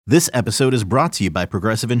This episode is brought to you by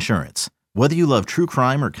Progressive Insurance. Whether you love true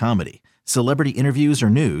crime or comedy, celebrity interviews or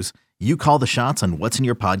news, you call the shots on what's in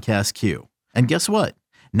your podcast queue. And guess what?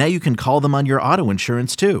 Now you can call them on your auto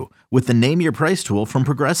insurance too with the Name Your Price tool from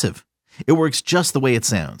Progressive. It works just the way it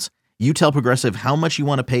sounds. You tell Progressive how much you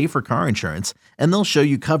want to pay for car insurance, and they'll show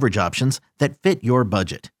you coverage options that fit your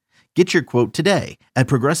budget. Get your quote today at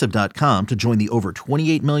Progressive.com to join the over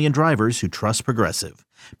 28 million drivers who trust Progressive.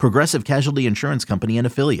 Progressive Casualty Insurance Company and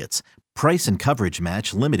Affiliates. Price and coverage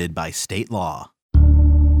match limited by state law.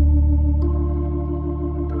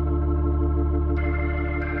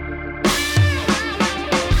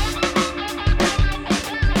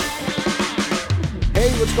 Hey,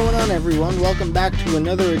 what's going on, everyone? Welcome back to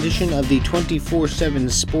another edition of the 24/7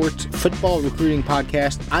 Sports Football Recruiting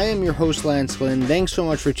Podcast. I am your host, Lance Lynn. Thanks so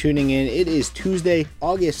much for tuning in. It is Tuesday,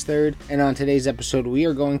 August 3rd, and on today's episode, we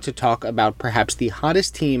are going to talk about perhaps the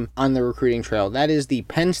hottest team on the recruiting trail. That is the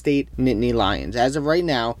Penn State Nittany Lions. As of right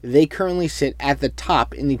now, they currently sit at the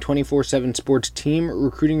top in the 24/7 Sports team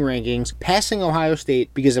recruiting rankings, passing Ohio State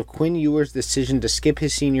because of Quinn Ewers' decision to skip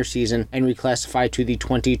his senior season and reclassify to the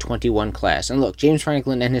 2021 class. And look, James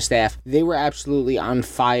Franklin and his staff, they were absolutely on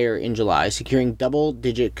fire in July, securing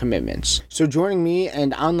double-digit commitments. So joining me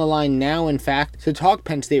and on the line now, in fact, to talk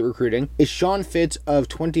Penn State recruiting is Sean Fitz of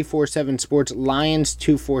 24/7 Sports,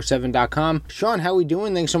 Lions247.com. Sean, how are we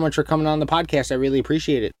doing? Thanks so much for coming on the podcast. I really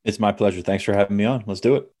appreciate it. It's my pleasure. Thanks for having me on. Let's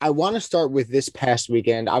do it. I want to start with this past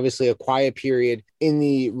weekend, obviously a quiet period in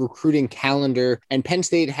the recruiting calendar, and Penn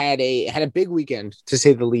State had a big weekend, to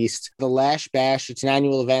say the least. The Lash Bash, it's an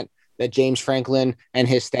annual event that James Franklin and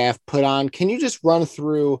his staff put on. Can you just run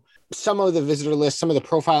through some of the visitor lists, some of the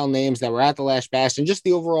profile names that were at the Lash Bash, and just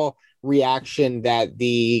the overall reaction that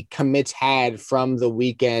the commits had from the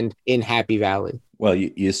weekend in Happy Valley? Well,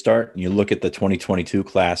 you start and you look at the 2022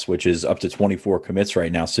 class, which is up to 24 commits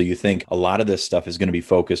right now. So you think a lot of this stuff is going to be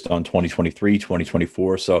focused on 2023,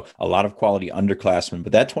 2024. So a lot of quality underclassmen.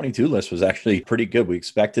 But that 22 list was actually pretty good. We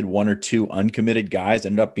expected one or two uncommitted guys,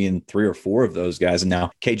 ended up being three or four of those guys. And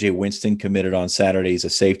now KJ Winston committed on Saturday. He's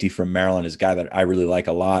a safety from Maryland, is a guy that I really like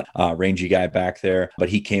a lot, rangy guy back there. But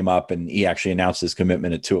he came up and he actually announced his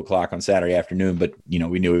commitment at 2:00 on Saturday afternoon. But,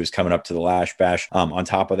 we knew he was coming up to the Lash Bash. On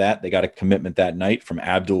top of that, they got a commitment that night from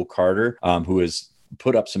Abdul Carter, who is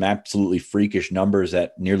put up some absolutely freakish numbers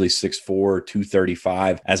at nearly 6'4",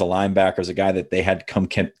 235 as a linebacker, as a guy that they had come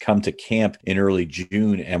to camp in early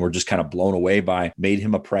June and were just kind of blown away by, made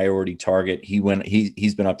him a priority target.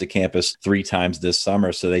 He's been up to campus 3 times this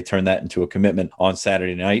summer. So they turned that into a commitment on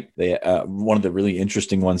Saturday night. They, one of the really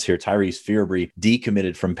interesting ones here, Tyrese Fearbry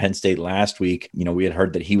decommitted from Penn State last week. We had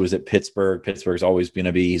heard that he was at Pittsburgh. Pittsburgh's always going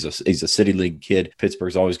to be, he's a City League kid.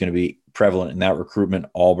 Pittsburgh's always going to be prevalent in that recruitment.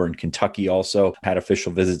 Auburn, Kentucky also had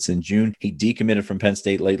official visits in June. He decommitted from Penn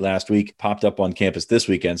State late last week, popped up on campus this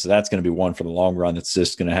weekend. So that's going to be one for the long run. That's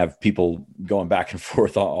just going to have people going back and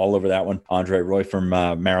forth all over that one. Andre Roy from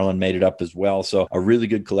Maryland made it up as well. So a really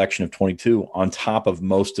good collection of 22 on top of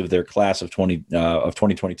most of their class of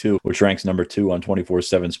 2022, which ranks number 2 on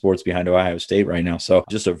 24/7 Sports behind Ohio State right now. So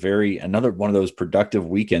just another one of those productive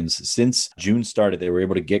weekends. Since June started, they were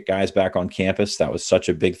able to get guys back on campus. That was such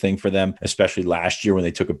a big thing for them, especially last year when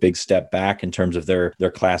they took a big step back in terms of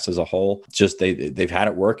their class as a whole. It's just they've had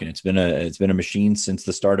it working. It's been a machine since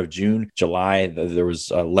the start of June. July, there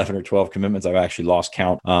was 11 or 12 commitments. I've actually lost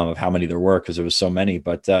count of how many there were because there was so many.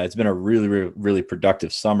 But it's been a really, really, really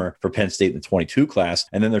productive summer for Penn State in the 22 class.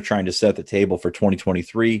 And then they're trying to set the table for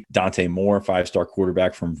 2023. Dante Moore, 5-star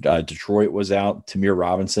quarterback from Detroit, was out. Tamir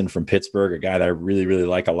Robinson from Pittsburgh, a guy that I really, really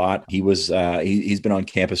like a lot. He's been on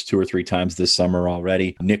campus 2 or 3 times this summer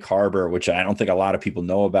already. Nick Harbor, which I don't think a lot of people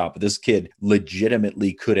know about, but this kid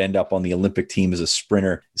legitimately could end up on the Olympic team as a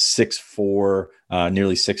sprinter. 6'4",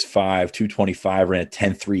 nearly 6'5", 225, ran a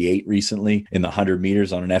 10.38 recently in the 100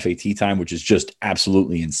 meters on an FAT time, which is just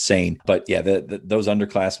absolutely insane. But yeah, those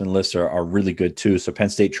underclassmen lists are really good too. So Penn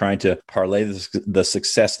State trying to parlay the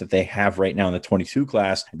success that they have right now in the 22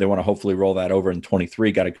 class. They want to hopefully roll that over in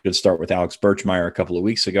 23. Got a good start with Alex Birchmeyer a couple of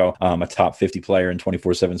weeks ago, a top 50 player in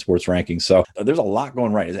 24/7 Sports rankings. So there's a lot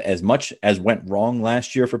going right. As much as went wrong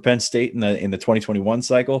last year for Penn State in the 2021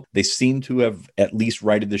 cycle, they seem to have at least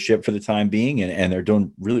righted the ship for the time being, and they're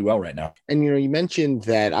doing really well right now. And, you mentioned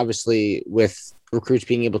that obviously with recruits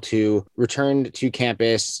being able to return to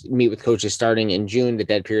campus, meet with coaches starting in June. The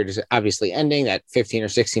dead period is obviously ending, that 15 or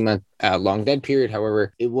 16 month long dead period,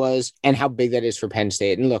 however it was, and how big that is for Penn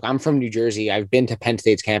State. And look, I'm from New Jersey. I've been to Penn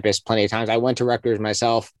State's campus plenty of times. I went to Rutgers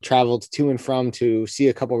myself, traveled to and from to see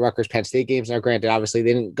a couple of Rutgers Penn State games. Now, granted, obviously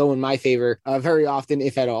they didn't go in my favor very often,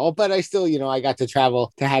 if at all, but I still, I got to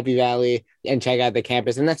travel to Happy Valley and check out the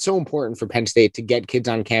campus. And that's so important for Penn State to get kids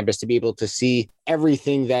on campus to be able to see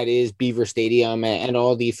everything that is Beaver Stadium and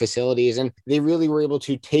all the facilities. And they really were able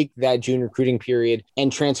to take that June recruiting period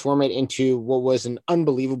and transform it into what was an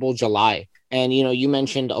unbelievable July. And, you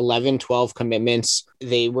mentioned 11, 12 commitments.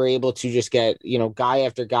 They were able to just get, guy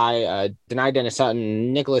after guy, Dani Dennis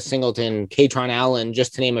Sutton, Nicholas Singleton, Katron Allen,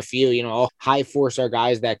 just to name a few, all high four-star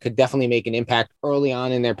guys that could definitely make an impact early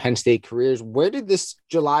on in their Penn State careers. Where did this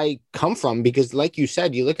July come from? Because like you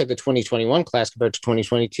said, you look at the 2021 class compared to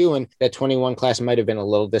 2022, and that 21 class might have been a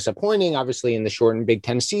little disappointing. Obviously, in the shortened Big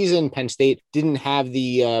Ten season, Penn State didn't have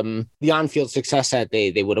the on-field success that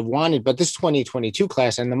they would have wanted. But this 2022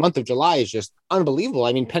 class and the month of July is just unbelievable.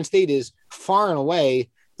 I mean, Penn State is far and away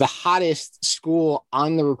the hottest school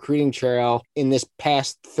on the recruiting trail in this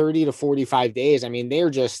past 30 to 45 days. I mean,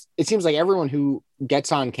 it seems like everyone who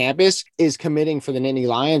gets on campus is committing for the Nittany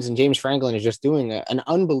Lions, and James Franklin is just doing an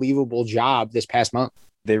unbelievable job this past month.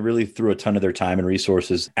 They really threw a ton of their time and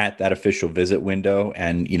resources at that official visit window.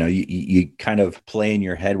 And, you kind of play in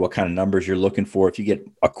your head what kind of numbers you're looking for. If you get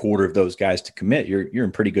a quarter of those guys to commit, you're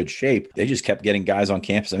in pretty good shape. They just kept getting guys on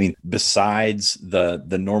campus. I mean, besides the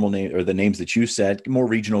normal name or the names that you said, more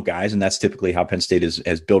regional guys. And that's typically how Penn State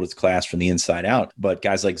has built its class from the inside out. But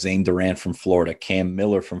guys like Zane Durant from Florida, Cam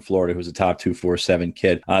Miller from Florida, who's a top 247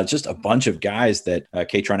 kid, just a bunch of guys that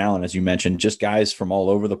Katron Allen, as you mentioned, just guys from all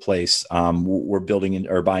over the place were building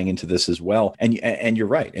in or buying into this as well. And you're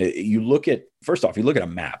right. You look at a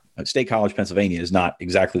map. State College, Pennsylvania is not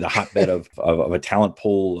exactly the hotbed of a talent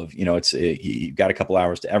pool of, you've got a couple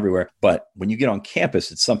hours to everywhere. But when you get on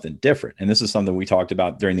campus, it's something different. And this is something we talked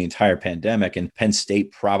about during the entire pandemic. And Penn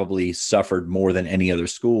State probably suffered more than any other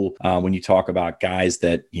school when you talk about guys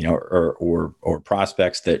that, or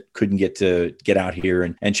prospects that couldn't get out here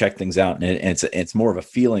and check things out. And it's more of a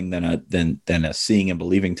feeling than a seeing and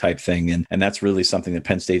believing type thing. And that's really something that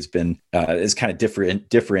Penn State's been is kind of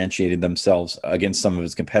differentiated themselves against some of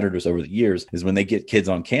its competitors over the years, is when they get kids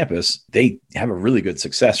on campus, they have a really good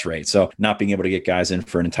success rate. So not being able to get guys in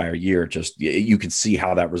for an entire year, just you can see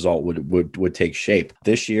how that result would take shape.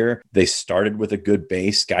 This year, they started with a good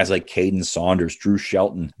base. Guys like Caden Saunders, Drew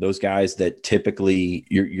Shelton, those guys that typically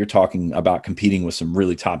you're talking about competing with some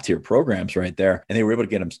really top tier programs right there. And they were able to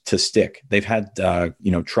get them to stick. They've had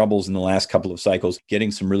troubles in the last couple of cycles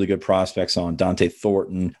getting some really good prospects on. Dante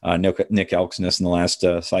Thornton, Nick Elksness in the last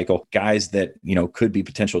cycle, guys that could be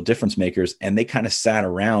potential difference makers, and they kind of sat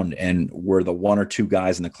around and were the one or two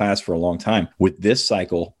guys in the class for a long time. With this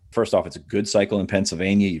cycle, first off, it's a good cycle in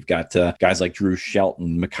Pennsylvania. You've got guys like Drew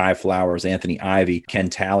Shelton, Mekhi Flowers, Anthony Ivey, Ken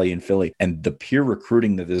Talley in Philly. And the peer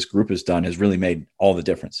recruiting that this group has done has really made all the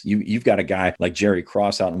difference. You've got a guy like Jerry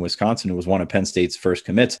Cross out in Wisconsin, who was one of Penn State's first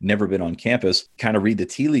commits, never been on campus. Kind of read the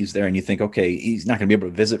tea leaves there and you think, okay, he's not going to be able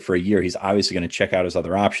to visit for a year. He's obviously going to check out his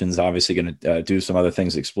other options, obviously going to do some other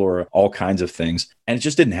things, explore all kinds of things. And it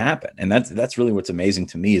just didn't happen. And that's really what's amazing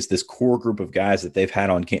to me, is this core group of guys that they've had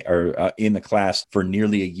on in the class for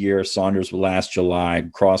nearly a year. Saunders was last July,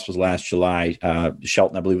 Cross was last July,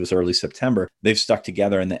 Shelton, I believe, was early September. They've stuck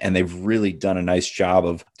together and they've really done a nice job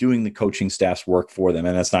of doing the coaching staff's work for them.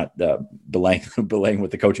 And that's not belaying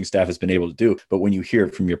what the coaching staff has been able to do. But when you hear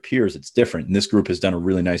it from your peers, it's different. And this group has done a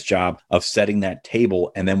really nice job of setting that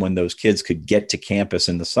table. And then when those kids could get to campus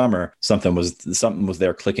in the summer, something was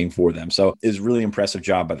there clicking for them. So it was a really impressive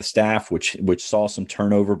job by the staff, which saw some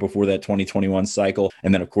turnover before that 2021 cycle.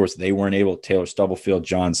 And then, of course, they weren't able, Taylor Stubblefield,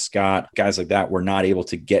 John Scott, guys like that were not able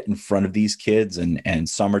to get in front of these kids. And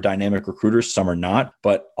some are dynamic recruiters, some are not.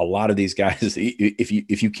 But a lot of these guys, if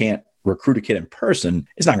you can't recruit a kid in person,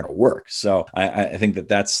 it's not going to work. So I think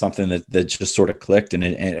that's something that just sort of clicked. And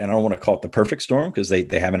I don't want to call it the perfect storm, because they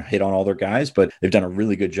haven't hit on all their guys, but they've done a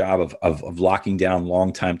really good job of locking down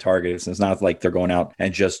long-time targets. And it's not like they're going out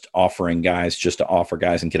and just offering guys just to offer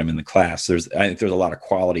guys and get them in the class. I think there's a lot of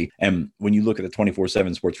quality. And when you look at the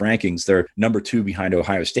 24/7 sports rankings, they're number 2 behind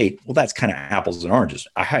Ohio State. Well, that's kind of apples and oranges.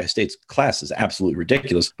 Ohio State's class is absolutely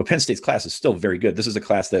ridiculous, but Penn State's class is still very good. This is a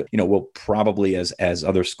class that, will probably, as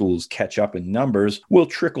other schools catch up in numbers, will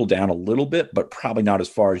trickle down a little bit, but probably not as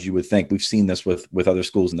far as you would think. We've seen this with other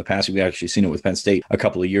schools in the past. We've actually seen it with Penn State a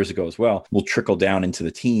couple of years ago as well. We'll trickle down into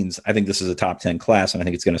the teens. I think this is a top 10 class, and I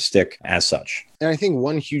think it's going to stick as such. And I think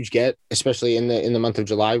one huge get, especially in the month of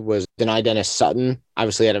July, was Dani Dennis Sutton,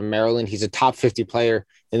 obviously out of Maryland. He's a top 50 player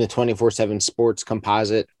in the 24/7 sports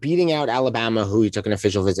composite, beating out Alabama, who he took an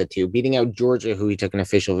official visit to, beating out Georgia, who he took an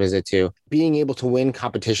official visit to. Being able to win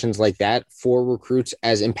competitions like that for recruits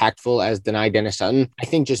as impactful as Dani Dennis Sutton, I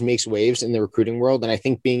think just makes waves in the recruiting world. And I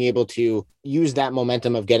think being able to use that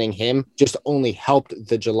momentum of getting him just only helped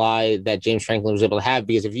the July that James Franklin was able to have.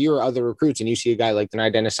 Because if you're other recruits and you see a guy like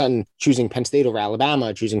Denai Dennis Sutton choosing Penn State over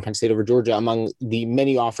Alabama, choosing Penn State over Georgia, among the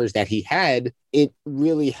many offers that he had, it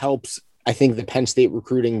really helps, I think, the Penn State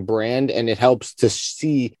recruiting brand. And it helps to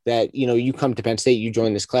see that, you come to Penn State, you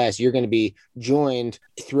join this class, you're going to be joined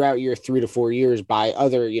throughout your 3 to 4 years by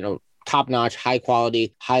other, top-notch,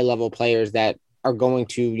 high-quality, high-level players that are going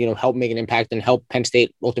to, help make an impact and help Penn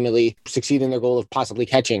State ultimately succeed in their goal of possibly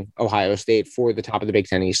catching Ohio State for the top of the Big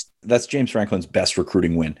Ten East. That's James Franklin's best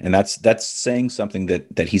recruiting win. And that's saying something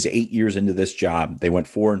that he's 8 years into this job. They went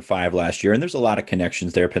 4-5 last year, and there's a lot of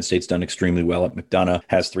connections there. Penn State's done extremely well at McDonough,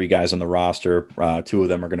 has 3 guys on the roster. 2 of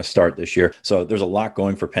them are going to start this year. So there's a lot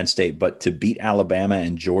going for Penn State, but to beat Alabama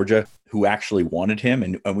and Georgia, who actually wanted him.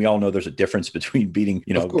 And we all know there's a difference between beating,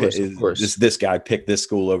 of course. This guy picked this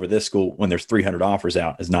school over this school when there's 300 offers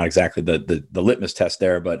out is not exactly the litmus test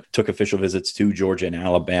there, but took official visits to Georgia and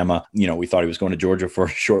Alabama. We thought he was going to Georgia for a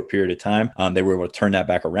short period of time. They were able to turn that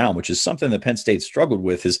back around, which is something that Penn State struggled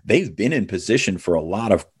with. Is they've been in position for a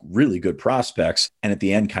lot of really good prospects, and at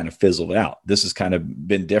the end kind of fizzled out. This has kind of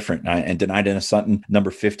been different. And Denai Dennis Sutton,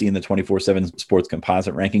 number 50 in the 24/7 Sports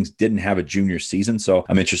Composite rankings, didn't have a junior season. So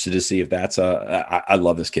I'm interested to see if that's I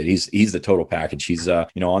love this kid. He's the total package. He's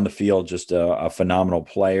on the field, just a phenomenal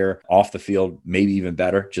player. Off the field, maybe even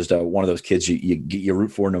better. Just one of those kids you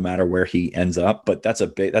root for no matter where he ends up. But that's a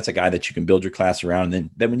guy that you can build your class around. And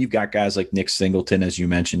then when you've got guys like Nick Singleton, as you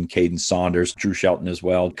mentioned, Caden Saunders, Drew Shelton as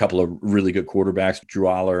well, a couple of really good quarterbacks, Drew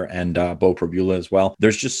Aller and Bo Prabula as well.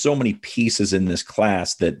 There's just so many pieces in this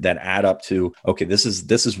class that add up to, okay, this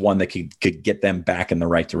is one that could get them back in the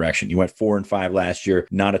right direction. You went 4-5 last year,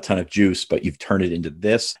 not a ton of juice, but you've turned it into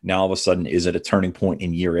this. Now all of a sudden, is it a turning point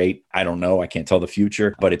in year 8? I don't know. I can't tell the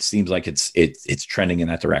future, but it seems like it's trending in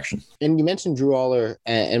that direction. And you mentioned Drew Aller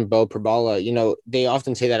and Bo Prabala. They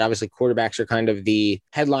often say that obviously quarterbacks are kind of the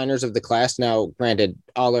headliners of the class. Now, granted,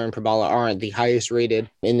 Aller and Prabala aren't the highest rated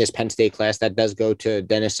in this Penn State class. That does go to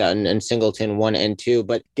Dennis Sutton and Singleton 1 and 2.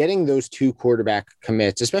 But getting those 2 quarterback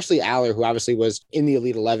commits, especially Aller, who obviously was in the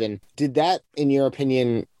Elite 11, did that, in your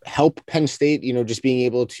opinion, help Penn State, just being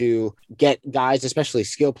able to get guys, especially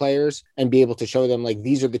skill players, and be able to show them like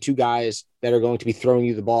these are the 2 guys that are going to be throwing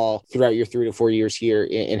you the ball throughout your 3 to 4 years here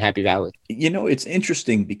in Happy Valley? It's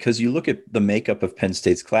interesting because you look at the makeup of Penn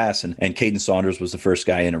State's class, and Caden Saunders was the first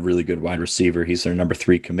guy in, a really good wide receiver. He's their number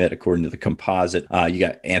 3 commit according to the composite. You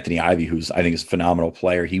got Anthony Ivy, who's I think is a phenomenal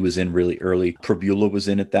player. He was in really early. Prabula was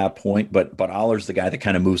in at that point, but Aller's the guy that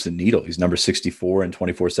kind of moves the needle. He's number 64 in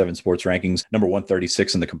 24/7 Sports rankings, number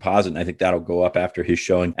 136 in the composite, and I think that'll go up after his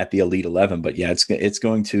showing at the Elite 11. But yeah, it's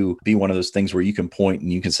going to be one of those things where you can point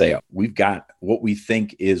and you can say, we've got what we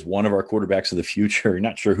think is one of our quarterbacks of the future. You're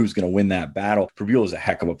not sure who's going to win that battle. Prabula is a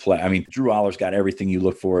heck of a play. I mean, Drew Aller's got everything you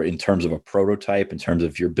look for in terms of a prototype, in terms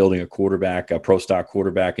of if you're building a quarterback, a pro stock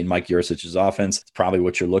quarterback in Mike Yurcich's offense. It's probably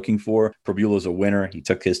what you're looking for. Prabula is a winner. He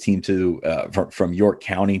took his team to from York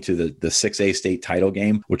County to the 6A state title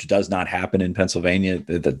game, which does not happen in Pennsylvania.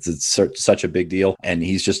 That's such a big deal. And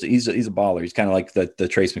he's a baller. He's kind of like the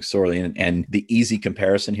Trace McSorley. And the easy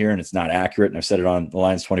comparison here, and it's not accurate, and I've said it on the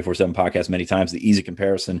Lions 24/7 podcast many times, the easy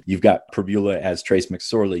comparison, you've got Prabula as Trace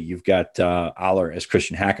McSorley, you've got Aller as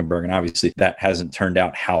Christian Hackenberg, and obviously that hasn't turned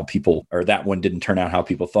out that one didn't turn out how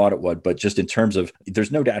people thought it would. But just in terms of,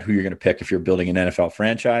 there's no doubt who you're going to pick if you're building an NFL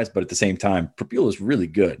franchise, but at the same time, Prabula is really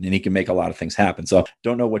good and he can make a lot of things happen. So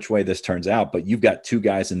don't know which way this turns out, but you've got 2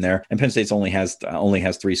 guys in there, and Penn State's only has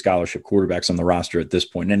 3 scholarship quarterbacks on the roster at this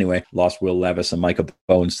point anyway. Lost Will Levis and Micah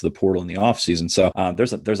Bowens to the portal in the offseason. So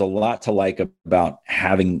there's a lot to like about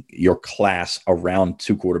having your class around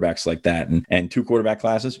 2 quarterbacks like that, and 2 quarterback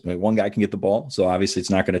classes. One guy can get the ball, so obviously it's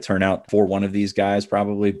not going to turn out for one of these guys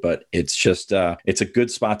probably, but it's just it's a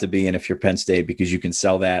good spot to be in if you're Penn State, because you can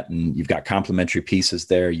sell that, and you've got complementary pieces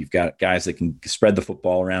there. You've got guys that can spread the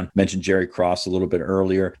football around. Mentioned Jerry Cross a little bit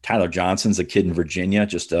earlier. Tyler Johnson's a kid in Virginia,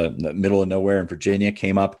 just the middle of nowhere in Virginia,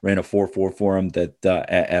 came up, ran a 4.4 for him that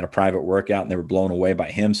at a private workout, and they were blown away by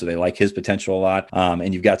him, so they like his potential a lot.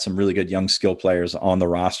 And you've got some really good young skill players on the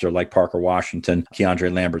roster like Parker Washington,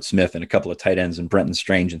 Keandre Lambert-Smith, and a couple of tight ends in Brenton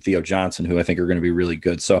Strange and Theo Johnson, who I think are going to be really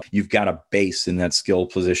good. So you've got a base in that skill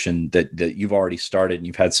position that you've already started, and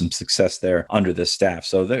you've had some success there under this staff.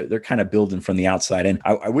 So they're kind of building from the outside in.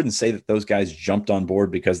 I wouldn't say that those guys jumped on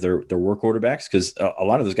board because there were quarterbacks, because a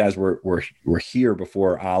lot of those guys were here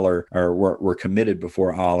before Aller, or were committed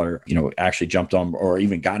before Aller, actually jumped on or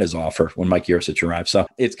even got his offer when Mike Yurcich arrived. So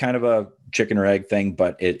it's kind of a chicken or egg thing,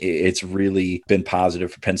 but it's really been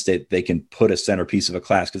positive for Penn State. They can put a centerpiece of a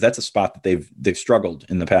class, because that's a spot that they've struggled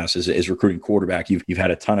in the past is recruiting quarterback. You've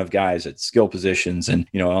had a ton of guys at skill positions and,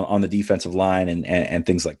 on the defensive line and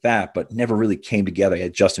things like that, but never really came together. They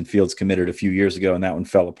had Justin Fields committed a few years ago, and that one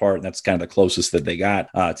fell apart. And that's kind of the closest that they got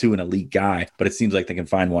to an elite guy, but it seems like they can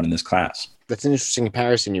find one in this class. That's an interesting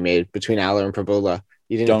comparison you made between Aller and Prabula.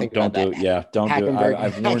 You didn't don't do it. Yeah, don't do it.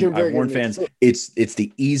 I've warned fans. It's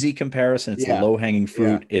the easy comparison. It's the low hanging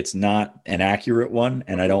fruit. Yeah. It's not an accurate one,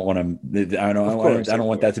 and I don't want to. I don't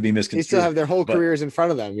want that to be misconstrued. They still have their whole careers in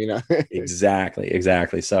front of them.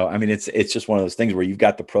 Exactly. So I mean, it's just one of those things where you've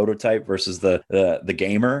got the prototype versus the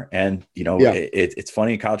gamer, and it's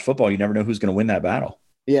funny in college football. You never know who's going to win that battle.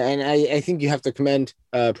 Yeah, and I think you have to commend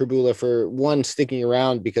Prabula for, one, sticking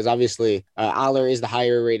around, because obviously Aller is the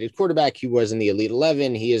higher rated quarterback. He was in the Elite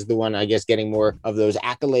 11. He is the one, I guess, getting more of those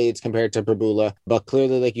accolades compared to Prabula. But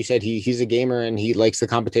clearly, like you said, he's a gamer and he likes the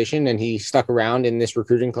competition, and he stuck around in this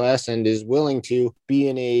recruiting class and is willing to be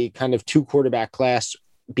in a kind of 2 quarterback class,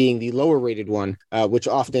 being the lower rated one, which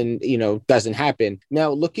often, doesn't happen.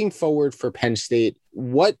 Now, looking forward for Penn State,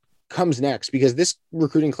 what comes next? Because this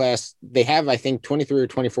recruiting class, they have, I think, 23 or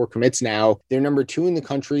 24 commits now. They're number 2 in the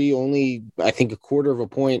country, only, I think, a quarter of a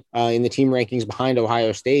point in the team rankings behind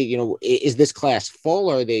Ohio State. Is this class full?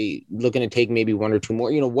 Are they looking to take maybe 1 or 2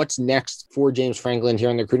 more? What's next for James Franklin here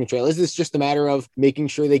on the recruiting trail? Is this just a matter of making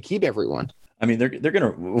sure they keep everyone? I mean, they're going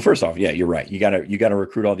to, well, first off, yeah, you're right. You got to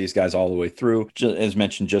recruit all these guys all the way through. As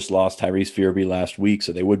mentioned, just lost Tyrese Fearby last week,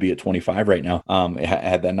 so they would be at 25 right now.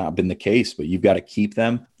 Had that not been the case, but you've got to keep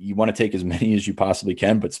them. You want to take as many as you possibly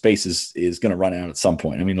can, but space is going to run out at some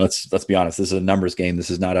point. I mean, let's be honest. This is a numbers game.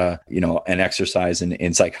 This is not an exercise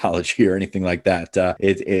in psychology or anything like that.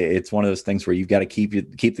 It's one of those things where you've got to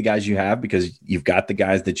keep the guys you have, because you've got the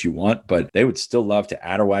guys that you want, but they would still love to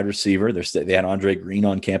add a wide receiver. They had Andre Green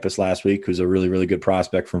on campus last week, who's a really, really good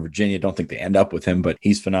prospect from Virginia. Don't think they end up with him, but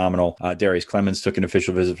he's phenomenal. Darius Clemens took an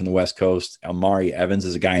official visit from the West Coast. Amari Evans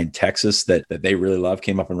is a guy in Texas that they really love.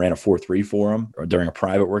 Came up and ran a 4.3 for him during a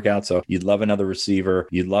private workout. So you'd love another receiver.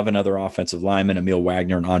 You'd love another offensive lineman. Emil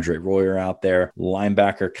Wagner and Andre Royer out there.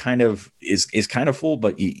 Linebacker kind of is kind of full,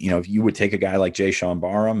 but you would take a guy like Jay Sean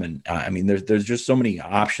Barham. And I mean, there's just so many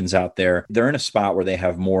options out there. They're in a spot where they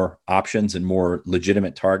have more options and more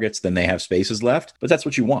legitimate targets than they have spaces left, but that's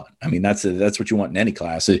what you want. I mean, that's what you want in any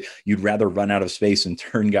class. You'd rather run out of space and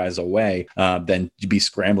turn guys away than be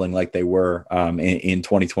scrambling like they were in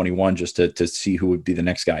 2021 just to see who would be the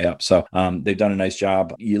next guy up. So they've done a nice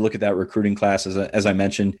job. You look at that recruiting class, as I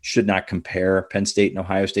mentioned, should not compare Penn State and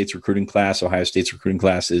Ohio State's recruiting class. Ohio State's recruiting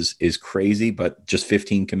class is crazy, but just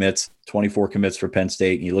 15 commits, 24 commits for Penn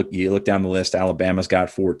State. And you look down the list, Alabama's got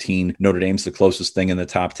 14. Notre Dame's the closest thing in the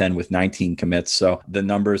top 10 with 19 commits. So the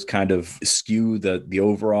numbers kind of skew the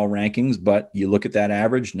overall rankings, but you look at that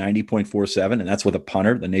average, 90.47, and that's with a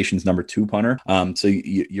punter, the nation's number 2 punter. So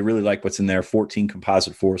you really like what's in there. 14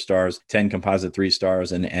 composite 4 stars, 10 composite 3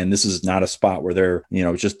 stars. And this is not a spot where they're,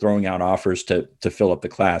 just throwing out offers to fill up the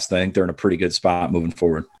class. I think they're in a pretty good spot moving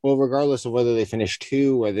forward. Well, regardless of whether they finish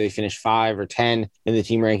 2, whether they finish 5 or 10 in the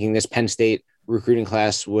team ranking, this Penn State recruiting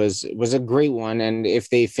class was a great one. And if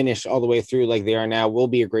they finish all the way through like they are now, will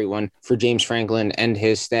be a great one for James Franklin and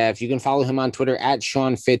his staff. You can follow him on Twitter at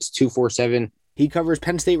SeanFitz247. He covers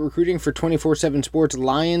Penn State recruiting for 24/7 Sports,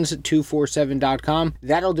 Lions247.com.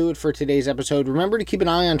 That'll do it for today's episode. Remember to keep an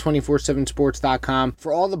eye on 247sports.com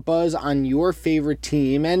for all the buzz on your favorite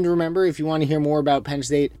team. And remember, if you want to hear more about Penn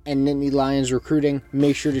State and Nittany Lions recruiting,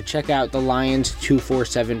 make sure to check out the Lions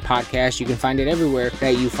 247 podcast. You can find it everywhere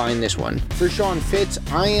that you find this one. For Sean Fitz,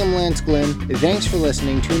 I am Lance Glynn. Thanks for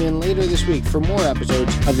listening. Tune in later this week for more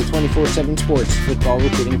episodes of the 24/7 Sports Football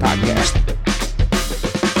Recruiting Podcast.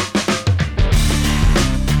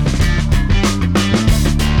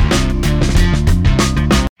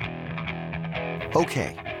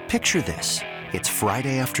 Okay, picture this. It's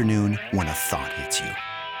Friday afternoon when a thought hits you.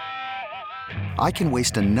 I can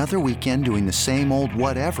waste another weekend doing the same old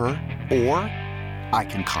whatever, or I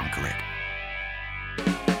can conquer it.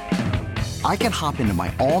 I can hop into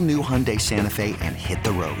my all-new Hyundai Santa Fe and hit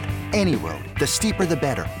the road. Any road. The steeper, the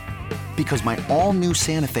better. Because my all-new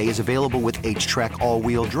Santa Fe is available with H-Track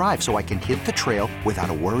all-wheel drive, so I can hit the trail without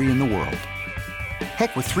a worry in the world.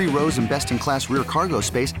 Heck, with 3 rows and best-in-class rear cargo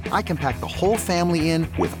space, I can pack the whole family in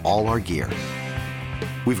with all our gear.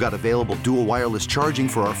 We've got available dual wireless charging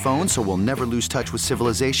for our phones, so we'll never lose touch with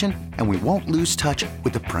civilization, and we won't lose touch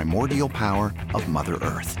with the primordial power of Mother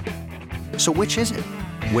Earth. So which is it?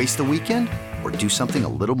 Waste the weekend or do something a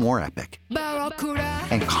little more epic?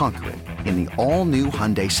 And conquer it in the all-new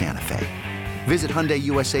Hyundai Santa Fe. Visit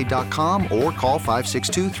HyundaiUSA.com or call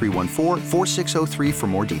 562-314-4603 for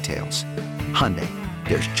more details. Hyundai,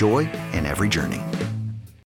 there's joy in every journey.